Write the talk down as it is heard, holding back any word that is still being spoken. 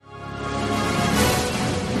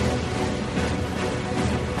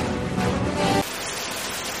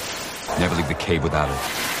okay without it.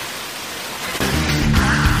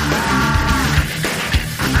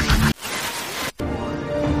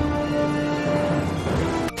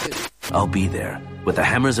 I'll be there with the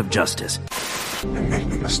hammers of justice. And make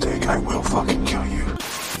no mistake, I will fucking kill you.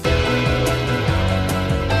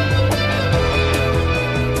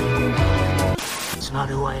 It's not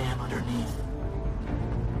who I am underneath,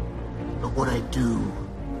 but what I do.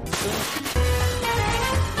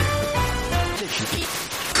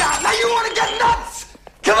 God, now you want to get nuts?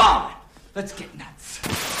 Come on, let's get nuts.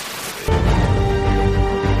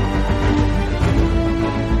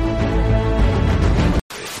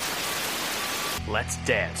 Let's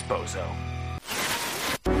dance, bozo.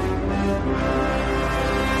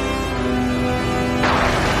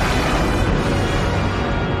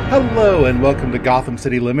 Hello and welcome to Gotham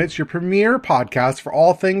City Limits, your premier podcast for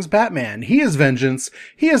all things Batman. He is Vengeance,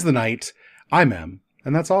 he is the Night, I'm M,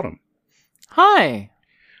 and that's Autumn. Hi.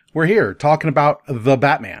 We're here talking about The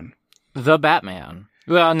Batman. The Batman.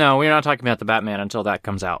 Well, no, we're not talking about The Batman until that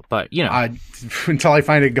comes out, but, you know. Until I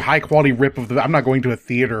find a high-quality rip of I'm not going to a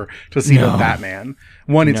theater to see The Batman.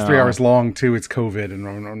 One, it's 3 hours long. Two, it's COVID, and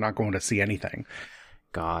I'm not going to see anything.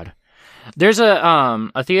 God. There's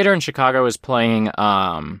a theater in Chicago is playing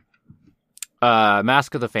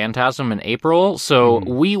Mask of the Phantasm in April, so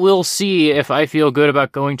we will see if I feel good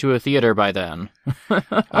about going to a theater by then.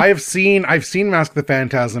 I've seen Mask of the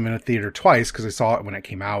Phantasm in a theater twice because I saw it when it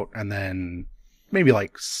came out, and then maybe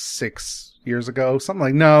like 6 years ago, something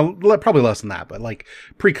like, no, probably less than that, but like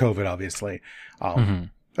pre-COVID, obviously.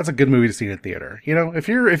 That's a good movie to see in a theater. You know, if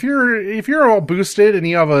you're all boosted and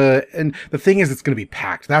you have and the thing is, it's going to be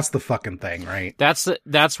packed. That's the fucking thing, right? That's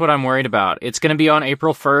what I'm worried about. It's going to be on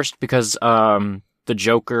April 1st because, the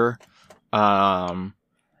Joker, and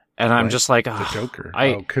I'm just like, the Joker.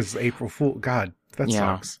 Cause April Fool. God, that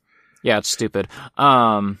sucks. Yeah, it's stupid.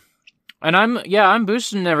 And I'm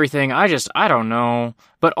boosted and everything. I don't know.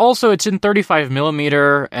 But also it's in 35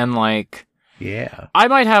 millimeter and like, yeah, I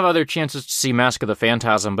might have other chances to see Mask of the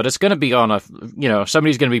Phantasm, but it's going to be on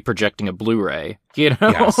somebody's going to be projecting a Blu-ray, you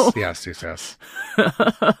know? Yes.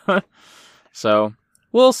 So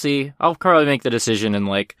we'll see. I'll probably make the decision in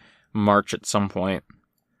like March at some point.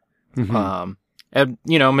 And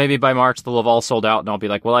maybe by March they'll have all sold out and I'll be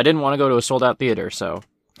like, well, I didn't want to go to a sold out theater. So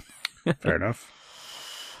fair enough.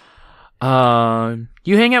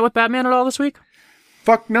 You hang out with Batman at all this week?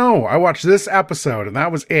 Fuck no. I watched this episode and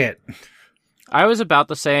that was it. I was about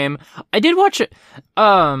the same. I did watch it.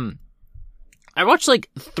 I watched like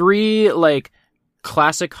 3 like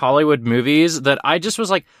classic Hollywood movies that I just was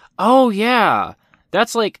like, oh yeah,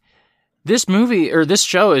 that's like this movie or this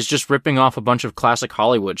show is just ripping off a bunch of classic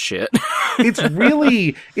Hollywood shit. It's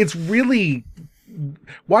really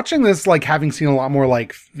watching this, like having seen a lot more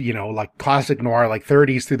like, like classic noir, like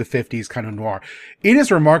 30s through the 50s kind of noir. It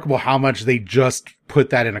is remarkable how much they just put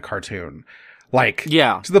that in a cartoon. Like,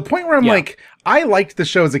 yeah, to the point where I'm like, I liked the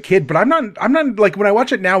show as a kid, but I'm not like, when I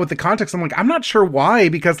watch it now with the context, I'm like, I'm not sure why,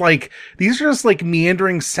 because like, these are just like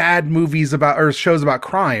meandering, sad movies or shows about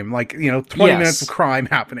crime, like, 20 minutes of crime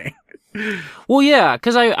happening. Well, yeah,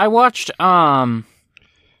 cause I watched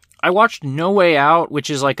No Way Out, which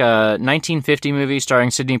is like a 1950 movie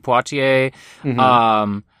starring Sidney Poitier,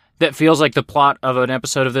 that feels like the plot of an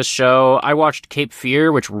episode of this show. I watched Cape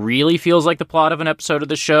Fear, which really feels like the plot of an episode of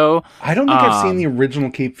the show. I don't think I've seen the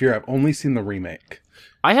original Cape Fear. I've only seen the remake.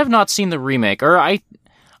 I have not seen the remake, or I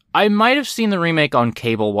might have seen the remake on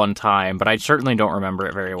cable one time, but I certainly don't remember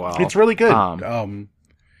it very well. It's really good. I want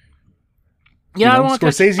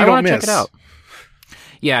to check it out.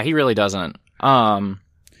 Yeah, he really doesn't. The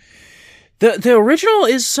original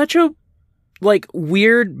is such a like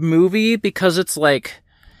weird movie because it's like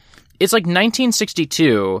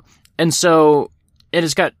 1962, and so it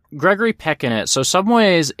has got Gregory Peck in it. So some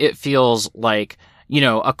ways it feels like,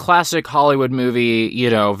 a classic Hollywood movie,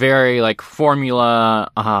 very like formula,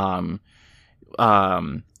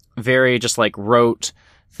 very just like rote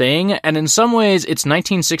thing. And in some ways it's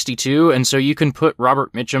 1962, and so you can put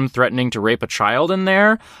Robert Mitchum threatening to rape a child in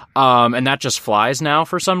there, and that just flies now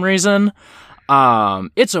for some reason.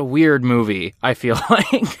 It's a weird movie, I feel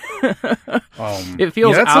like. It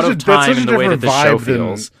feels out of time in the way that the show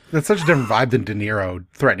feels. That's such a different vibe than De Niro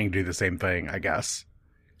threatening to do the same thing, I guess.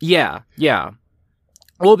 Yeah.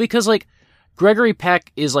 Well, because, like, Gregory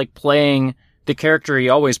Peck is, like, playing the character he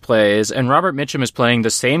always plays, and Robert Mitchum is playing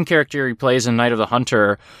the same character he plays in Night of the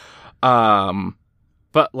Hunter.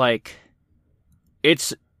 But, like,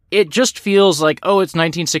 it just feels like, oh, it's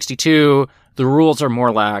 1962, the rules are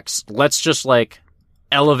more lax. Let's just like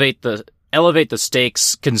elevate the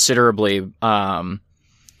stakes considerably.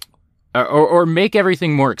 or make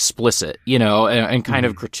everything more explicit, you know, and kind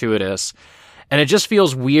of gratuitous. And it just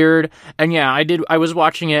feels weird. And yeah, I was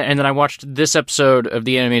watching it, and then I watched this episode of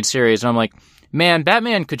the animated series, and I'm like, man,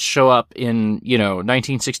 Batman could show up in, you know,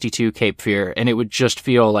 1962 Cape Fear, and it would just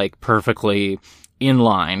feel like perfectly in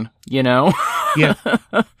line, you know? Yeah.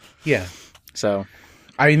 Yeah. So,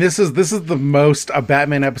 I mean, this is the most a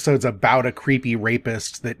Batman episode's about a creepy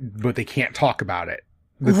rapist but they can't talk about it.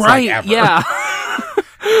 It's right. Like ever. Yeah.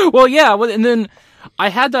 Well, yeah. Well, and then I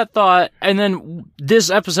had that thought, and then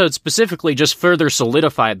this episode specifically just further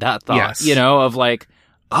solidified that thought, Yes. you know, of like,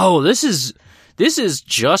 oh, this is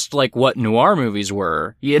just like what noir movies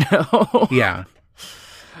were, you know? Yeah.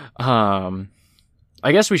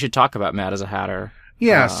 I guess we should talk about Mad as a Hatter.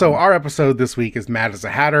 Yeah, so our episode this week is Mad as a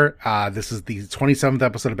Hatter. This is the 27th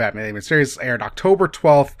episode of Batman Animated Series, aired October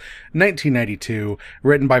 12th, 1992,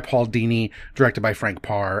 written by Paul Dini, directed by Frank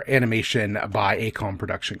Parr, animation by Acom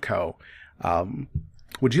Production Co.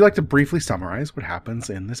 Would you like to briefly summarize what happens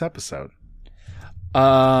in this episode?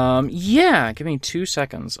 Yeah, give me 2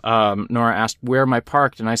 seconds. Nora asked where am I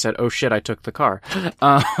parked, and I said, oh shit, I took the car.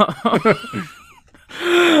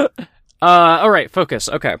 All right, focus.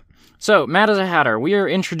 Okay. So, Mad as a Hatter, we are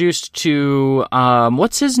introduced to,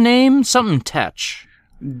 what's his name? Something Tetch.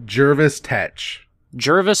 Jervis Tetch.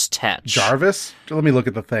 Jervis Tetch. Jarvis? Let me look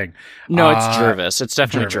at the thing. No, it's Jervis. It's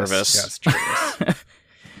definitely Jervis. Yes, Jervis.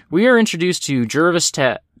 We are introduced to Jervis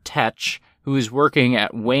Tetch, who is working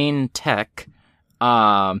at Wayne Tech,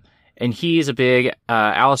 and he's a big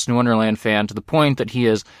Alice in Wonderland fan to the point that he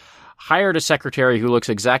has hired a secretary who looks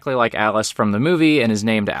exactly like Alice from the movie and is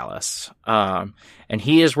named Alice. And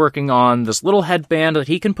he is working on this little headband that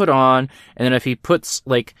he can put on, and then if he puts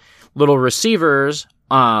like little receivers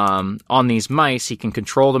on these mice, he can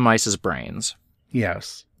control the mice's brains.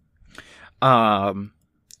 Yes.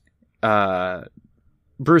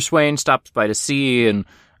 Bruce Wayne stops by to see, and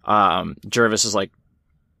Jervis is like,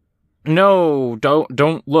 no,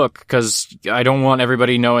 don't look, because I don't want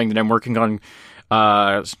everybody knowing that I'm working on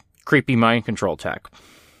creepy mind control tech.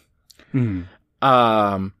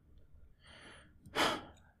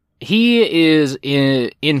 He is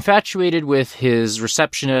infatuated with his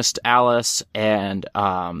receptionist Alice, and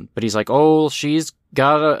but he's like, oh, she's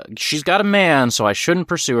got a man, so I shouldn't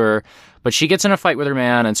pursue her. But she gets in a fight with her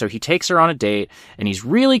man, and so he takes her on a date, and he's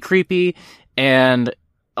really creepy, and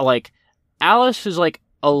like Alice is like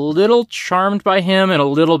a little charmed by him, and a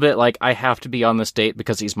little bit like, I have to be on this date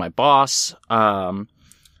because he's my boss.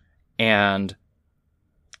 And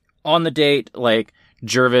on the date, like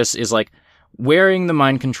Jervis is like wearing the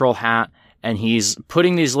mind control hat, and he's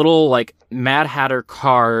putting these little like Mad Hatter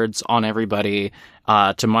cards on everybody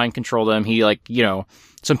to mind control them. He like, you know,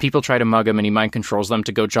 some people try to mug him, and he mind controls them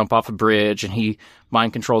to go jump off a bridge, and he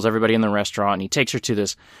mind controls everybody in the restaurant, and he takes her to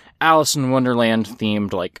this Alice in Wonderland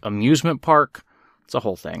themed like amusement park. It's a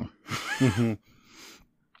whole thing.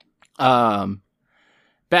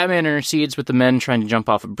 Batman intercedes with the men trying to jump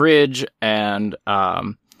off a bridge, and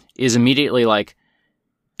is immediately like,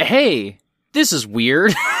 hey, this is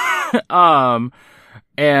weird.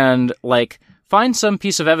 And like finds some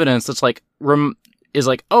piece of evidence that's like is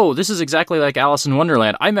like, oh, this is exactly like Alice in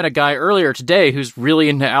Wonderland. I met a guy earlier today who's really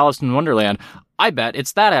into Alice in Wonderland. I bet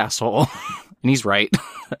it's that asshole. And he's right.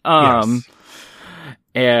 Yes.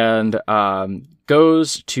 And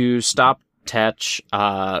goes to stop Tetch.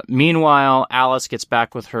 Meanwhile, Alice gets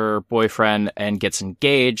back with her boyfriend and gets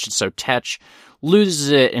engaged. So Tetch loses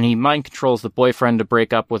it, and he mind controls the boyfriend to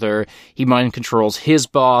break up with her. He mind controls his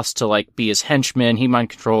boss to like be his henchman. He mind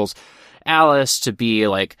controls Alice to be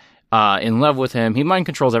like in love with him. He mind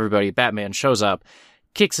controls everybody. Batman shows up,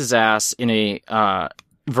 kicks his ass in a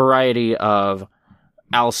variety of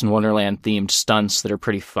Alice in Wonderland themed stunts that are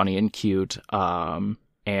pretty funny and cute,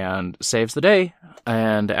 and saves the day.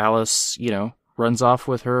 And Alice, you know, runs off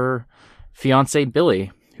with her fiance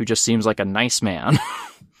Billy, who just seems like a nice man.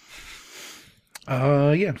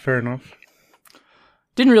 Yeah, fair enough.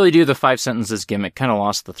 Didn't really do the 5 sentences gimmick. Kind of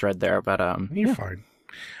lost the thread there, but You're fine.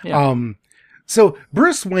 Yeah. So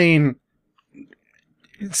Bruce Wayne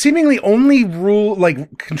seemingly only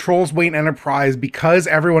controls Wayne Enterprise because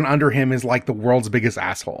everyone under him is like the world's biggest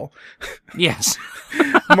asshole. Yes.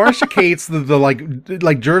 Marcia Cates, the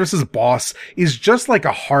like Jervis's boss, is just like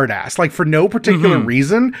a hard ass, like for no particular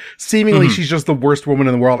reason. Seemingly she's just the worst woman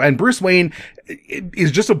in the world. And Bruce Wayne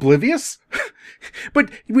is just oblivious. But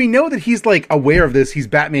we know that he's like aware of this. He's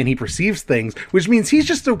Batman. He perceives things, which means he's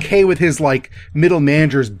just okay with his like middle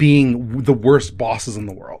managers being the worst bosses in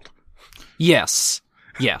the world. Yes.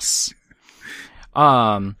 Yes.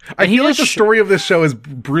 I feel like the story of this show is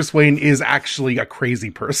Bruce Wayne is actually a crazy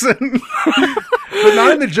person. but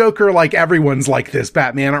not in the Joker, like, everyone's like this,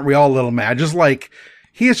 Batman, aren't we all a little mad? Just like,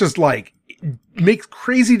 he is just like, makes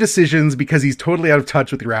crazy decisions because he's totally out of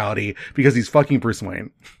touch with reality because he's fucking Bruce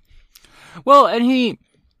Wayne. Well, and he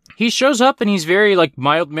shows up and he's very, like,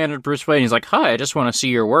 mild-mannered Bruce Wayne. He's like, hi, I just want to see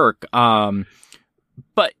your work.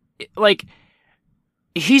 But, like,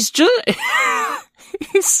 he's just...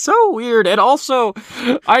 he's so weird. And also,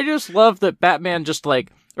 I just love that Batman just,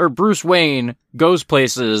 like... or Bruce Wayne goes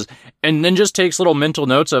places and then just takes little mental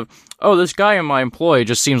notes of, oh, this guy in my employ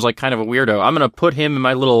just seems like kind of a weirdo. I'm going to put him in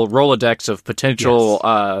my little Rolodex of potential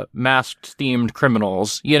masked-themed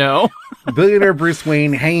criminals, you know? Billionaire Bruce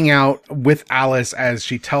Wayne hanging out with Alice as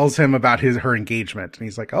she tells him about her engagement. And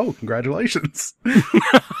he's like, oh, congratulations.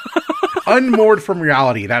 Unmoored from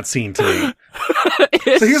reality, that scene to me.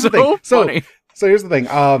 So here's the thing. Funny. So here's the thing.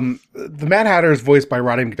 The Mad Hatter is voiced by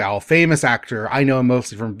Roddy McDowall, famous actor. I know him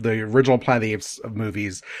mostly from the original Planet of the Apes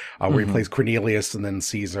movies, where he plays Cornelius and then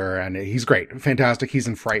Caesar, and he's great. Fantastic. He's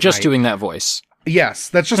in Fright Night. Just doing that voice. Yes,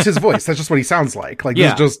 that's just his voice. That's just what he sounds like. Like,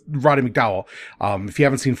 this is just Roddy McDowall. If you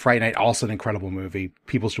haven't seen Fright Night, also an incredible movie.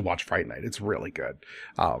 People should watch Fright Night. It's really good.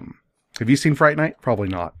 Have you seen Fright Night? Probably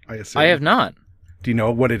not, I assume. I have not. Do you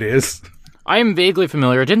know what it is? I am vaguely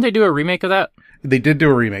familiar. Didn't they do a remake of that? They did do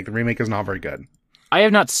a remake. The remake is not very good. I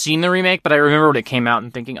have not seen the remake, but I remember when it came out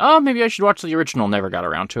and thinking, oh, maybe I should watch the original. Never got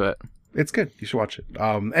around to it. It's good. You should watch it.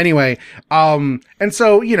 Anyway, and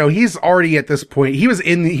so, you know, he's already at this point, he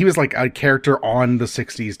was like a character on the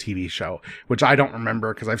 60s TV show, which I don't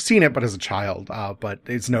remember because I've seen it, but as a child, but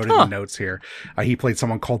it's noted in the notes here. He played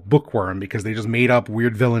someone called Bookworm because they just made up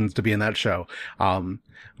weird villains to be in that show.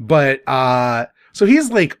 So he's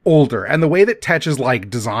like older, and the way that Tetch is like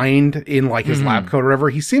designed in like his lab coat or whatever,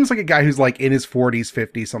 he seems like a guy who's like in his 40s,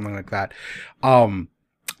 50s, something like that.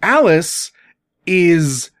 Alice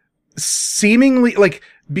is seemingly like,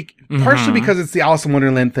 partially because it's the Alice in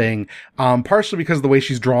Wonderland thing, partially because of the way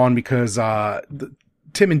she's drawn, because,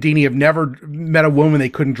 Tim and Dini have never met a woman they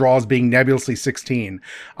couldn't draw as being nebulously 16.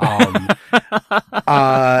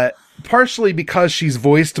 Partially because she's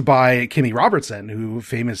voiced by Kimmy Robertson, who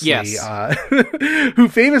famously, who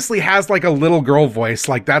famously has like a little girl voice.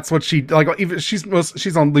 Like, that's what she, like, even she's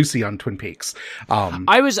on Lucy on Twin Peaks.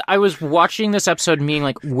 I was watching this episode and being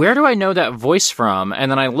like, where do I know that voice from?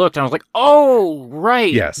 And then I looked and I was like, oh,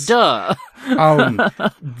 right. Yes. Duh.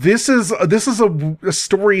 This is a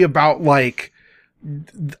story about like,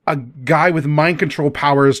 a guy with mind control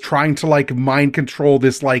powers trying to like mind control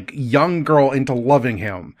this like young girl into loving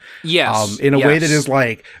him. Yes. In a way that is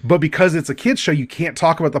like, but because it's a kid's show, you can't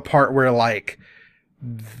talk about the part where like,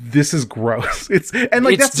 this is gross. That's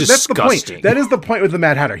the point. That is the point with the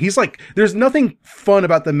Mad Hatter. He's like, there's nothing fun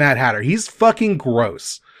about the Mad Hatter. He's fucking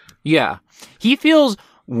gross. Yeah. He feels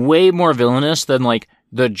way more villainous than like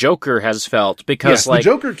the Joker has felt, because like the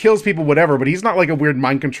Joker kills people, whatever, but he's not like a weird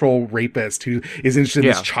mind control rapist who is interested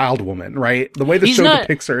in this child woman, right? The way the show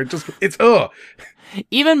depicts her, it's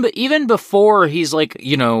even before he's like,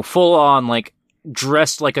 you know, full on like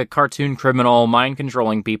dressed like a cartoon criminal, mind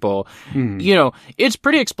controlling people, you know, it's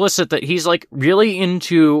pretty explicit that he's like really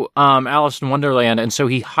into Alice in Wonderland, and so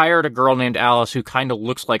he hired a girl named Alice who kind of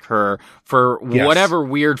looks like her for whatever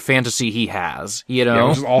weird fantasy he has, you know?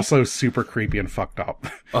 Which is also super creepy and fucked up.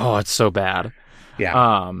 Oh, it's so bad.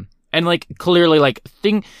 Yeah. And like clearly like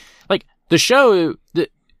the show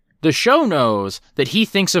knows that he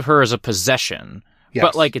thinks of her as a possession. Yes.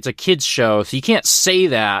 But like it's a kid's show, so you can't say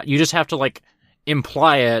that. You just have to like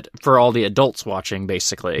imply it for all the adults watching,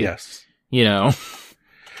 basically. Yes. You know?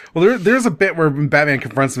 Well, there's a bit where Batman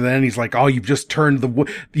confronts him, and then he's like, oh, you've just turned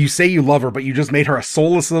you say you love her, but you just made her a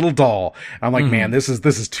soulless little doll. And I'm like, man, this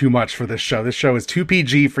is too much for this show. This show is too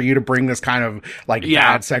PG for you to bring this kind of like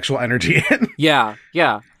bad sexual energy in. Yeah.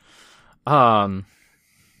 And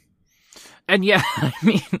yeah, I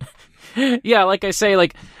mean, yeah, like I say,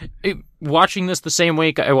 like, watching this the same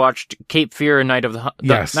week I watched Cape Fear and Night of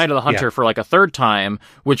the Hunter for like a third time,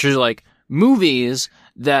 which is like movies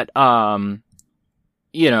that,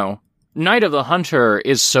 you know, Night of the Hunter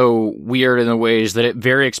is so weird in the ways that it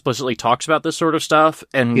very explicitly talks about this sort of stuff,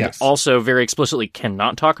 and also very explicitly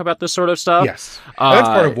cannot talk about this sort of stuff. Yes. That's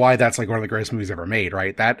part of why that's like one of the greatest movies ever made,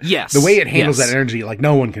 right? The way it handles that energy, like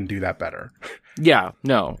no one can do that better. Yeah,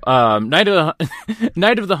 no. Night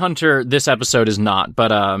of the Hunter, this episode is not,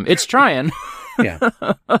 but it's trying. Yeah.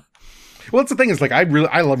 Well, that's the thing is like I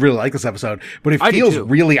really like this episode, but it feels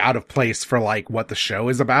really out of place for like what the show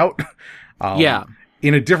is about.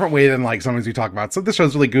 in a different way than like sometimes we talk about. So this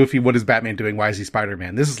show's really goofy. What is Batman doing? Why is he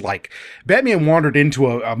Spider-Man? This is like Batman wandered into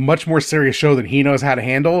a much more serious show than he knows how to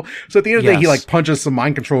handle. So at the end of the day, he like punches some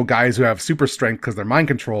mind control guys who have super strength because they're mind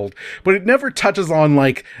controlled, but it never touches on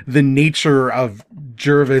like the nature of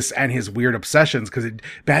Jervis and his weird obsessions, because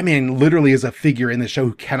Batman literally is a figure in the show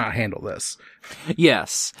who cannot handle this.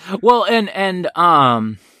 Yes. Well, and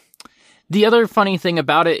the other funny thing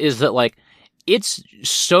about it is that like it's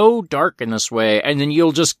so dark in this way, and then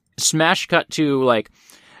you'll just smash cut to like,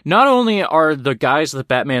 not only are the guys that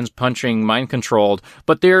Batman's punching mind controlled,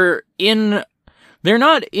 but they're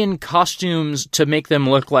not in costumes to make them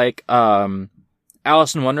look like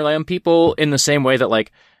Alice in Wonderland people in the same way that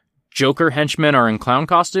like Joker henchmen are in clown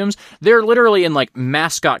costumes. They're literally in like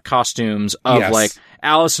mascot costumes of like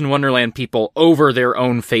Alice in Wonderland people over their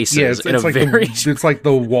own faces. Yeah, it's like it's like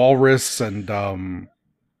the Walrus and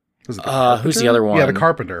was it the who's the other one? Yeah, the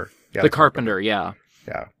Carpenter. Yeah, the Carpenter. Yeah.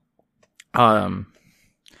 Yeah.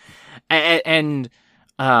 And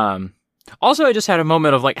also I just had a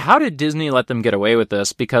moment of like, how did Disney let them get away with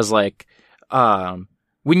this? Because like,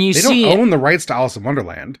 when you they don't own the rights to Alice in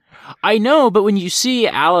Wonderland. I know, but when you see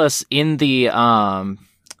Alice in the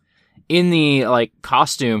like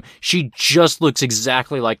costume, she just looks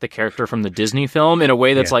exactly like the character from the Disney film in a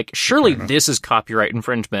way that's like, surely this is copyright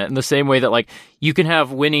infringement, in the same way that like you can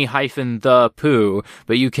have Winnie the Pooh,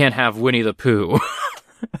 but you can't have Winnie the Pooh.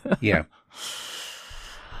 Yeah.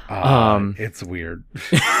 It's weird.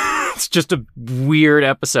 It's just a weird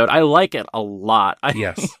episode. I like it a lot.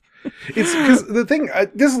 Yes. It's because the thing,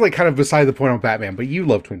 this is like kind of beside the point on Batman, but you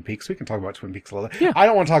love Twin Peaks. We can talk about Twin Peaks a little. Yeah. I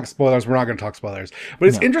don't want to talk spoilers. We're not going to talk spoilers, but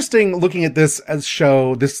it's interesting looking at this as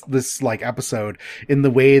show, this like episode in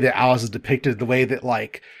the way that Alice is depicted, the way that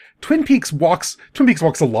like Twin Peaks walks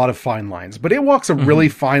a lot of fine lines, but it walks a really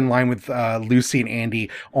fine line with Lucy and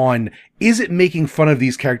Andy on, is it making fun of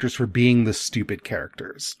these characters for being the stupid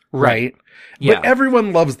characters? Right? Yeah. But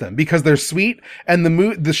everyone loves them because they're sweet, and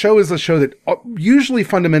the show is a show that usually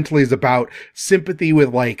fundamentally is about sympathy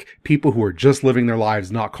with like people who are just living their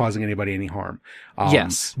lives, not causing anybody any harm.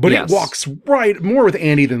 But it walks right more with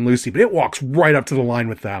Andy than Lucy, but it walks right up to the line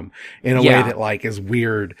with them in a way that like is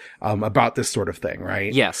weird about this sort of thing,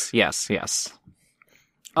 right? Yes. In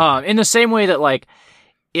the same way that like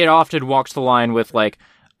it often walks the line with like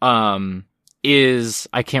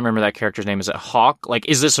I can't remember that character's name. Is it Hawk? Like,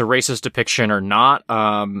 is this a racist depiction or not?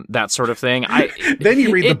 That sort of thing. Then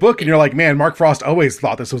you read the book and you're like, man, Mark Frost always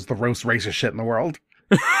thought this was the most racist shit in the world.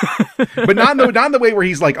 But not in the way where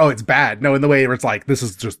he's like, oh, it's bad. No, in the way where it's like, this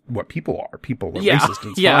is just what people are. People are racist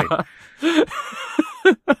and it's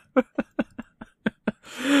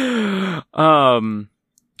fine.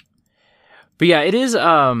 But yeah, it is,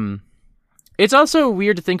 it's also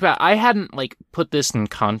weird to think about. I hadn't like put this in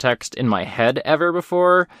context in my head ever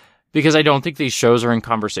before, because I don't think these shows are in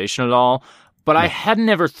conversation at all. But I hadn't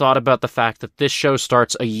ever thought about the fact that this show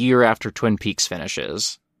starts a year after Twin Peaks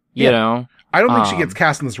finishes. You know? I don't think she gets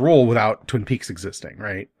cast in this role without Twin Peaks existing,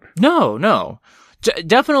 right? No.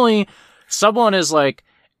 Definitely someone is like,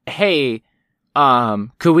 hey,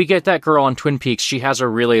 could we get that girl on Twin Peaks? She has a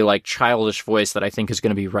really like childish voice that I think is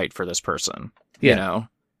going to be right for this person. You know?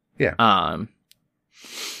 Yeah.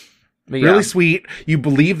 Really sweet. You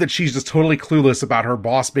believe that she's just totally clueless about her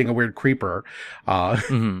boss being a weird creeper.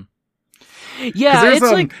 Yeah, it's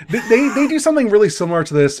like they do something really similar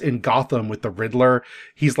to this in Gotham with the Riddler.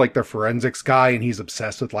 He's like the forensics guy, and he's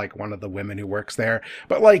obsessed with like one of the women who works there.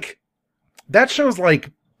 But like that shows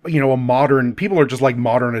like, you know, people are just like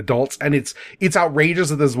modern adults, and it's outrageous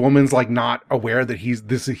that this woman's like not aware that he's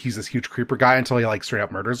this huge creeper guy until he like straight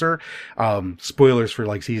up murders her. Spoilers for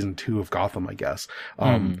like season 2 of Gotham, I guess.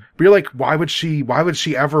 But you're like, why would she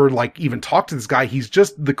ever like even talk to this guy? He's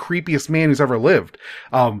just the creepiest man who's ever lived.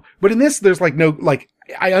 But in this, there's like no, like,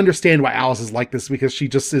 I understand why Alice is like this, because she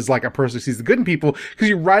just is like a person who sees the good in people, because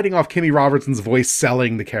you're riding off Kimmy Robertson's voice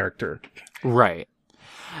selling the character. Right.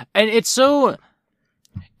 And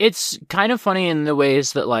it's kind of funny in the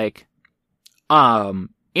ways that like, in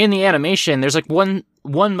the animation, there's like one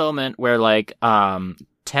moment where like,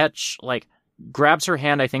 Tetch like grabs her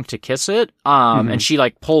hand, I think, to kiss it, and she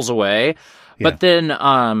like pulls away. Yeah. But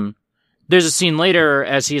then, there's a scene later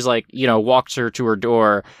as he's like, you know, walks her to her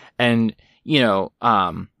door, and, you know,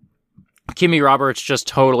 Kimmy Roberts just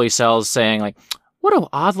totally sells, saying like, what an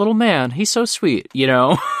odd little man. He's so sweet, you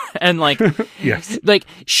know? And like, yes, like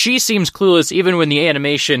she seems clueless even when the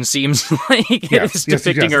animation seems like it's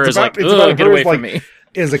depicting her as like, get away from me.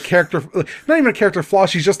 Is a character, not even a character flaw.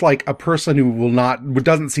 She's just like a person who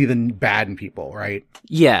doesn't see the bad in people, right?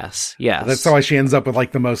 Yes. That's why she ends up with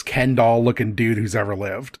like the most Ken doll looking dude who's ever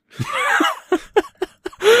lived.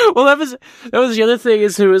 Well, that was the other thing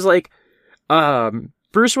is who was like,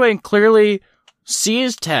 Bruce Wayne clearly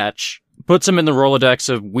sees Tetch, puts him in the Rolodex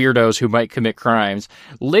of weirdos who might commit crimes.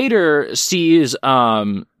 Later sees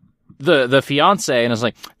the fiance and is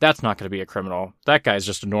like, that's not going to be a criminal. That guy's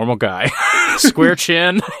just a normal guy. Square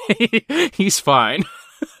chin. He's fine.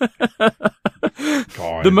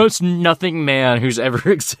 God. The most nothing man who's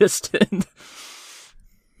ever existed.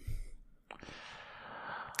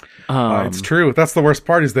 It's true. That's the worst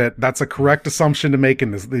part, is that that's a correct assumption to make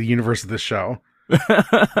in the universe of this show.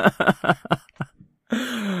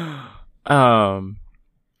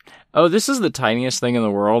 Oh, this is the tiniest thing in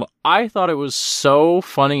the world. I thought it was so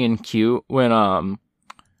funny and cute when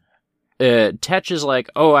Tetch is like,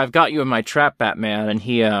 "Oh, I've got you in my trap, Batman," and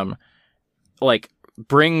he like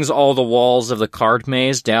brings all the walls of the card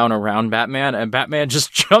maze down around Batman, and Batman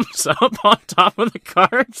just jumps up on top of the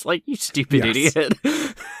cards like, "You stupid idiot."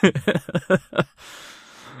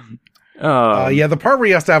 Yeah, the part where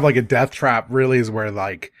he has to have like a death trap really is where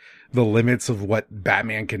like the limits of what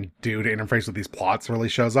Batman can do to interface with these plots really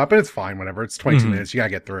shows up, and it's fine, whatever. It's 22 minutes, you gotta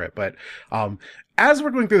get through it. But as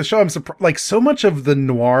we're going through the show, I'm surprised, like, so much of the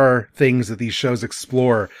noir things that these shows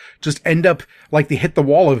explore just end up like they hit the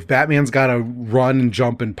wall of Batman's gotta run and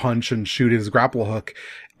jump and punch and shoot his grapple hook,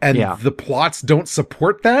 and the plots don't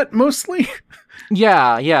support that mostly.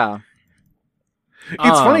 Yeah.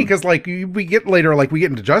 It's funny because, like, we get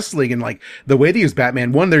into Justice League, and, like, the way they use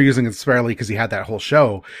Batman, one, they're using it sparingly because he had that whole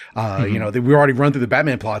show. You know, we already run through the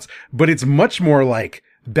Batman plots, but it's much more like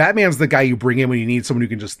Batman's the guy you bring in when you need someone who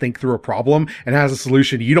can just think through a problem and has a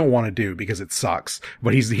solution you don't want to do because it sucks.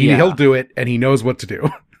 But he'll do it, and he knows what to do.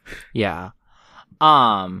 Yeah.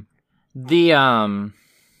 The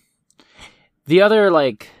other,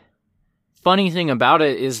 like, funny thing about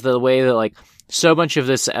it is the way that, like, so much of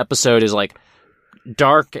this episode is, like,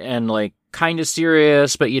 dark and like kind of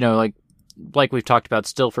serious, but you know, like we've talked about,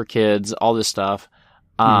 still for kids, all this stuff.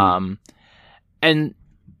 And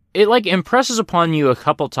it like impresses upon you a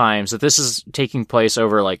couple times that this is taking place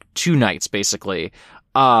over like 2 nights basically.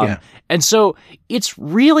 And so it's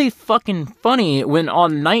really fucking funny when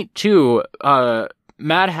on night 2,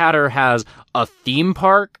 Mad Hatter has a theme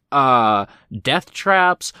park, death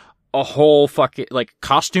traps, a whole fucking, like,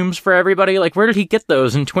 costumes for everybody. Like, where did he get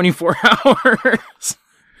those in 24 hours?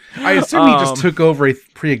 I assume he just took over a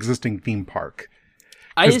pre-existing theme park.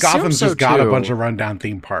 Because Gotham's just got a bunch of rundown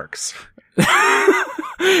theme parks.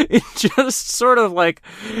 It just sort of, like,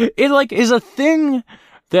 it, like, is a thing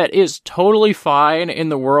that is totally fine in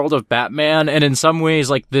the world of Batman, and in some ways,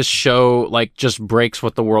 like, this show, like, just breaks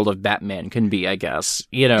what the world of Batman can be, I guess,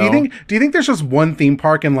 you know? Do you think there's just one theme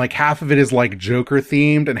park and, like, half of it is, like, Joker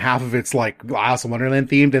themed and half of it's, like, Alice in Wonderland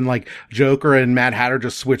themed, and, like, Joker and Mad Hatter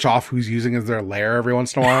just switch off who's using as their lair every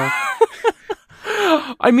once in a while?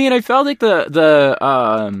 I mean, I felt like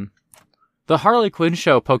the Harley Quinn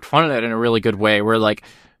show poked fun at that in a really good way, where, like,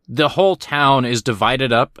 the whole town is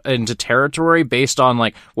divided up into territory based on,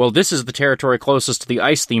 like, well, this is the territory closest to the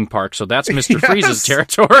ice theme park, so that's Mr. Freeze's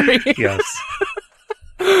territory. Yes.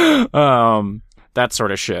 That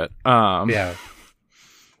sort of shit. Yeah.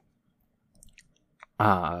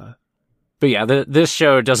 But yeah, this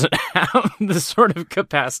show doesn't have the sort of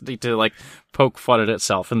capacity to, like, poke fun at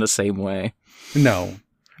itself in the same way. No.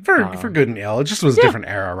 For good and ill. It just was a different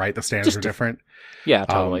era, right? The standards were different. Yeah,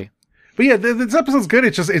 totally. But yeah, this episode's good.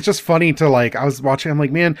 It's just funny to, like, I was watching, I'm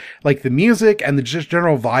like, man, like, the music and the just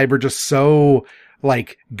general vibe are just so,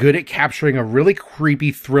 like, good at capturing a really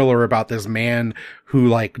creepy thriller about this man who,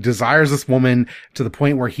 like, desires this woman to the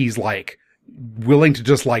point where he's, like, willing to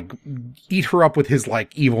just, like, eat her up with his,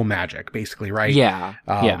 like, evil magic, basically, right? Yeah.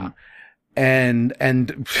 And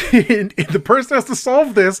the person who has to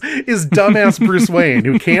solve this is dumbass Bruce Wayne,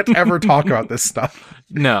 who can't ever talk about this stuff.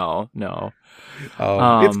 No.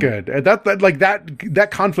 It's good. That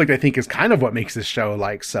conflict, I think, is kind of what makes this show,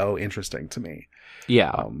 like, so interesting to me.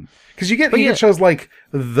 Yeah. Cause you get shows like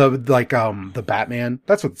the Batman,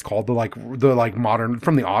 that's what it's called. The modern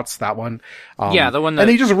from the aughts, that one. The one that, and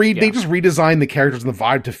they just redesign the characters and the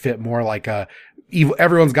vibe to fit more like evil.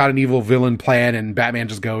 Everyone's got an evil villain plan, and Batman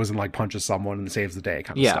just goes and, like, punches someone and saves the day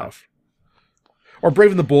kind of stuff. Or Brave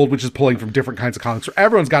and the Bold, which is pulling from different kinds of comics where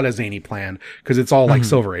everyone's got a zany plan because it's all like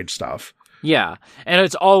Silver Age stuff. Yeah. And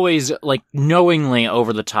it's always, like, knowingly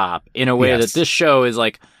over the top in a way that this show is,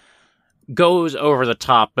 like, goes over the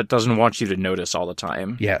top but doesn't want you to notice all the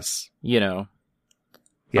time. Yes. You know?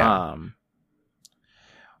 Yeah.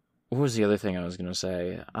 What was the other thing I was going to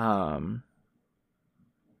say? I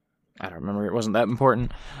don't remember. It wasn't that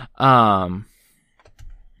important.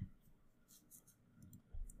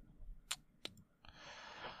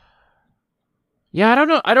 Yeah,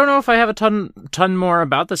 I don't know if I have a ton more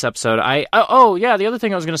about this episode. The other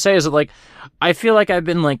thing I was going to say is that, like, I feel like I've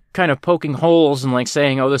been, like, kind of poking holes and, like,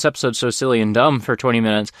 saying, oh, this episode's so silly and dumb for 20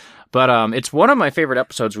 minutes. But, it's one of my favorite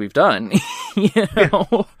episodes we've done. You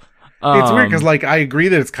know? It's weird because, like, I agree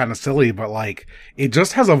that it's kind of silly, but, like, it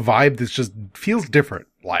just has a vibe that just feels different.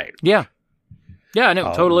 Like, yeah, and it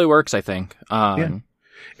totally works, I think. Yeah.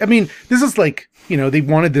 I mean, this is like, you know, they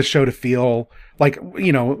wanted this show to feel like,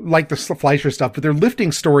 you know, like the Fleischer stuff, but they're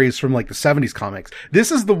lifting stories from like the 70s comics.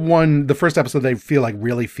 This is the first episode they feel like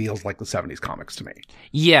really feels like the 70s comics to me.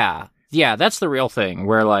 Yeah, that's the real thing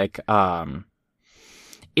where, like,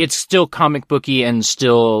 it's still comic booky and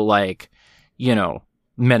still, like, you know,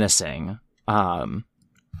 menacing.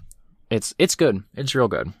 It's good. It's real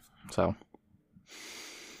good. So.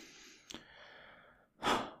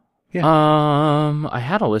 Yeah. I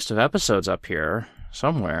had a list of episodes up here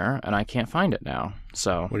somewhere, and I can't find it now.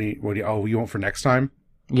 So what do you? Oh, you want for next time?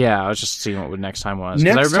 Yeah, I was just seeing what next time was.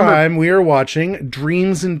 Next time we are watching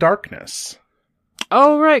Dreams in Darkness.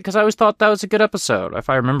 Oh, right, because I always thought that was a good episode. If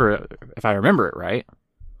I remember it right.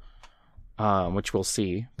 Which we'll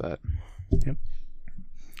see, but yep.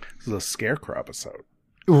 This is a Scarecrow episode.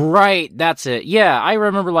 Right, that's it. Yeah, I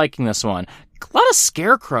remember liking this one. A lot of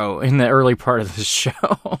Scarecrow in the early part of this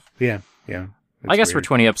show. Yeah. I guess weird. We're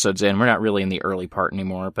 20 episodes in. We're not really in the early part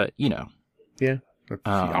anymore, but, you know. Yeah.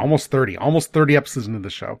 Almost 30 episodes into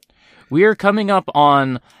the show. We are coming up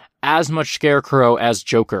on as much Scarecrow as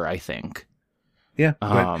Joker, I think. Yeah.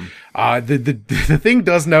 The thing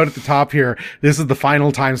does note at the top here, this is the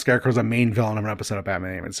final time Scarecrow's a main villain of an episode of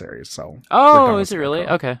Batman Animated Series. So. Oh, is it really?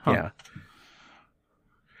 Okay. Huh. Yeah.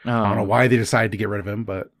 I don't know why they decided to get rid of him,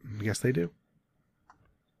 but I guess they do.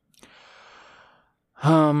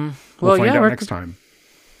 We'll find out next time.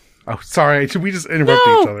 Oh, sorry. Should we just interrupt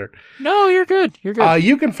each other? No, you're good. You're good.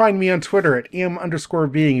 You can find me on Twitter at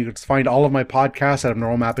 @m_being. You can find all of my podcasts at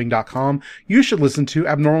abnormalmapping.com. You should listen to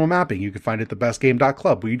Abnormal Mapping. You can find it at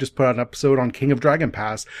thebestgame.club, where you just put out an episode on King of Dragon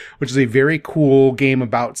Pass, which is a very cool game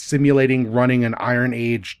about simulating running an Iron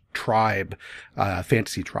Age tribe,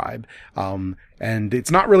 fantasy tribe. And it's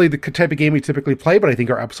not really the type of game we typically play, but I think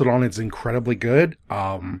our episode on it is incredibly good.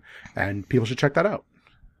 And people should check that out.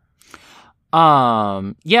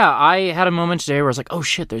 Yeah, I had a moment today where I was like, oh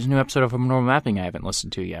shit, there's a new episode of Abnormal Mapping I haven't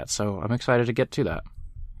listened to yet, so I'm excited to get to that.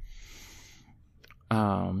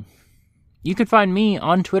 You can find me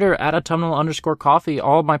on Twitter at @autumnal_coffee.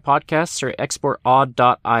 All of my podcasts are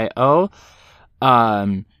exportaud.io.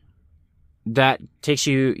 That takes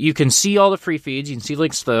you can see all the free feeds, you can see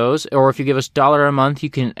links to those, or if you give us $1 a month, you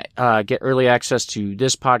can, get early access to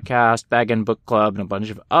this podcast, Bag End Book Club, and a bunch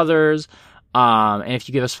of others. And if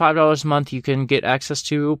you give us $5 a month, you can get access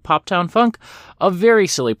to Poptown Funk, a very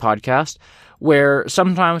silly podcast where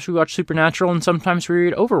sometimes we watch Supernatural and sometimes we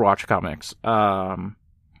read Overwatch comics. I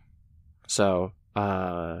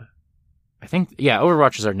think,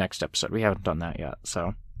 Overwatch is our next episode. We haven't done that yet.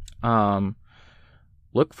 So,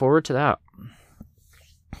 look forward to that.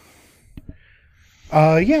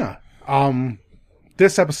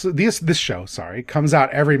 This show, comes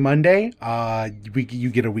out every Monday. You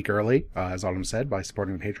get a week early, as Autumn said, by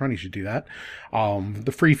supporting the Patreon. You should do that.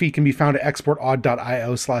 The free feed can be found at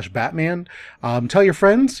exportaud.io/Batman. Tell your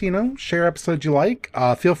friends, share episodes you like.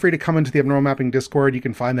 Feel free to come into the Abnormal Mapping Discord. You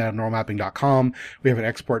can find that at abnormalmapping.com. We have an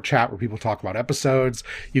export chat where people talk about episodes.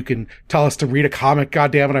 You can tell us to read a comic.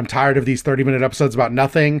 God damn it, I'm tired of these 30-minute episodes about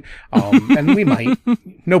nothing. And we might.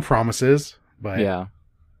 No promises, but yeah.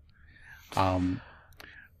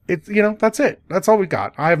 It's, that's it. That's all we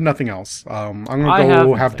got. I have nothing else. I'm going to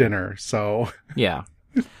go have dinner. So yeah.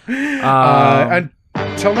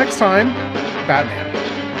 Until next time, Batman.